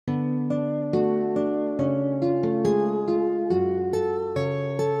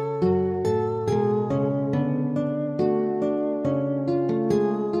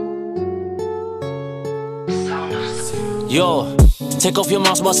Yo, take off your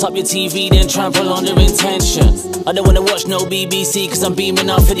mask, bust up your TV, then trample on their intention. I don't wanna watch no BBC, cause I'm beaming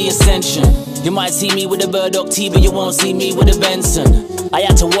out for the ascension. You might see me with a Burdock tea, but you won't see me with a Benson. I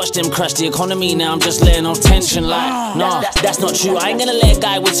had to watch them crash the economy, now I'm just letting off tension like, nah, that's not true. I ain't gonna let a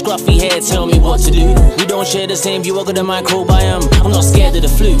guy with scruffy hair tell me what to do. We don't share the same view, I got the microbiome. I'm not scared of the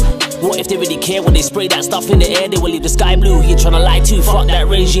flu. What if they really care when they spray that stuff in the air? They will leave the sky blue. You're tryna lie to, fuck that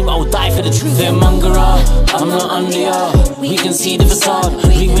regime, I'll die for the truth. They're Mongerer, I'm not under ya. We can see the facade,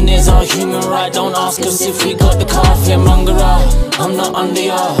 breathing is our human right. Don't ask us if we got the car. They're Mongerer, I'm not under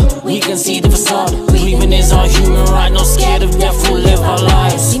ya. We can see the facade, breathing is our human right. Not scared of death, we'll live our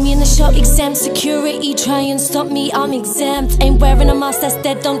lives. See me in the shop, exempt. Security try and stop me, I'm exempt. Ain't wearing a mask, that's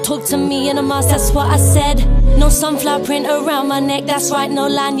dead. Don't talk to me in a mask, that's what I said. No sunflower print around my neck, that's right. No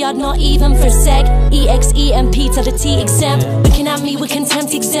lanyard, not even for a sec. EXEMP to the T, exempt. Looking at me with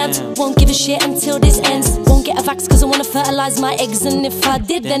contempt, exempt. Won't give a shit until this ends. Won't get a vax cause I wanna fertilize my eggs, and if I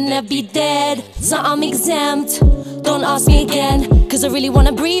did then they'd be dead. So I'm exempt, don't ask me again, cause I really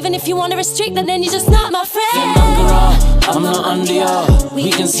wanna breathe, and if you wanna restrict then you're just not my friend. Mongerer, I'm not under ya.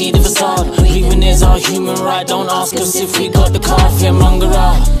 We can see the facade, breathing is our human right. Don't ask us if we got the car. Fear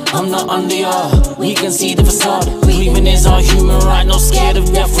Mongerer, I'm not under ya. We can see the facade, breathing is our human right. Not scared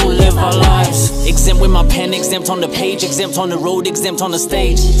of death, we'll live our lives. Exempt with my pen, exempt on the page, exempt on the road, exempt on the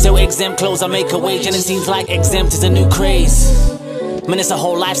stage. So exempt clothes, I make a wage, and it seems like exempt is a new craze. Man, it's a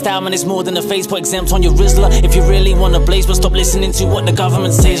whole lifestyle, man, it's more than a face. Put exempt on your Rizzler if you really wanna blaze, but stop listening to what the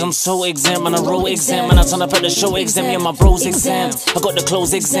government says. I'm so exempt, man, I roll exempt, man, I turn up at the show exempt. Yeah, my bros exempt, I got the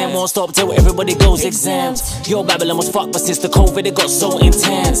clothes exempt. Won't stop till everybody goes exempt. Yo, Babylon was fucked, but since the COVID it got so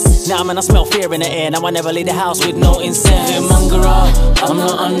intense. Now, man, I smell fear in the air. Now I never leave the house with no incense. They're Mongerer, I'm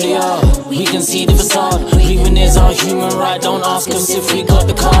not under ya. We can see the facade, breathing is our human right. Don't ask us if we got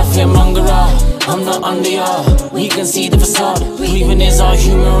the car. Fear Mongerer, I'm not under ya. We can see the facade, breathing is our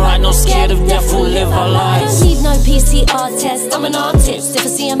human right. Not scared of death, we'll live our lives. I don't need no PCR test, I'm an artist. If I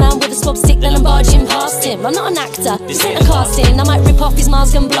see a man with a swab stick, then I'm barging past him. I'm not an actor, this ain't a casting. I might rip off his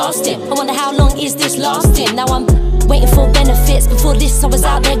mask and blast him. I wonder how long is this lasting. Now I'm waiting for benefits. Before this I was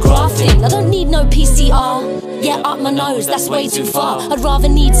out there grafting. I don't need no PCR. Yeah, up my nose, that's way too far. I'd rather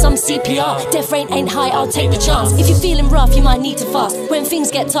need some CPR. Death rate ain't high, I'll take the chance. If you're feeling rough, you might need to fast. When things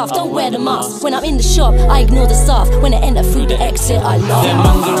get tough, don't wear the mask. When I'm in the shop, I ignore the staff. When I enter through the exit, I laugh. They're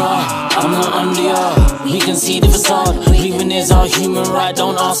Mongerer, I'm not under ya. We can see the facade, breathing is our human right.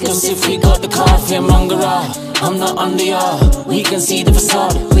 Don't ask us if we got the car. Fear Mongerer, I'm not under ya. We can see the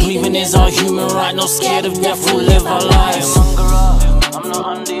facade, breathing is our human right. Not scared of death, we'll live our lives. Mongerer, I'm not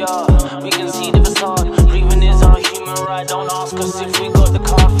under ya. We can see the facade, breathing is our human right. Don't ask us if we got the